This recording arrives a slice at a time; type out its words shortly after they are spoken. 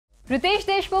Riteish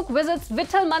Deshmukh visits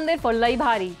Vitthal Mandir for Lai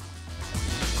Bhaari.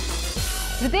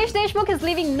 Riteish Deshmukh is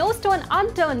leaving no stone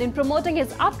unturned in promoting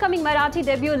his upcoming Marathi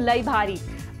debut Lai Bhaari.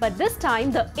 But this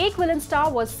time, the equivalent star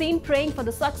was seen praying for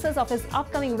the success of his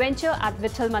upcoming venture at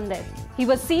Vitthal Mandir. He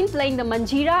was seen playing the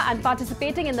Manjeera and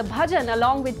participating in the Bhajan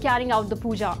along with carrying out the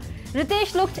pooja.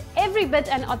 Riteish looked every bit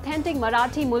an authentic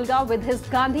Marathi Mulga with his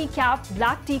Gandhi cap,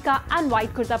 black teeka and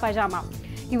white kurta pyjama.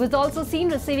 He was also seen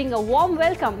receiving a warm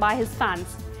welcome by his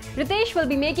fans. Riteish will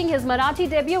be making his Marathi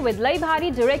debut with Lai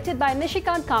Bhaari, directed by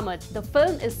Nishikant Kamat. The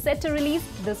film is set to release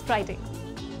this Friday.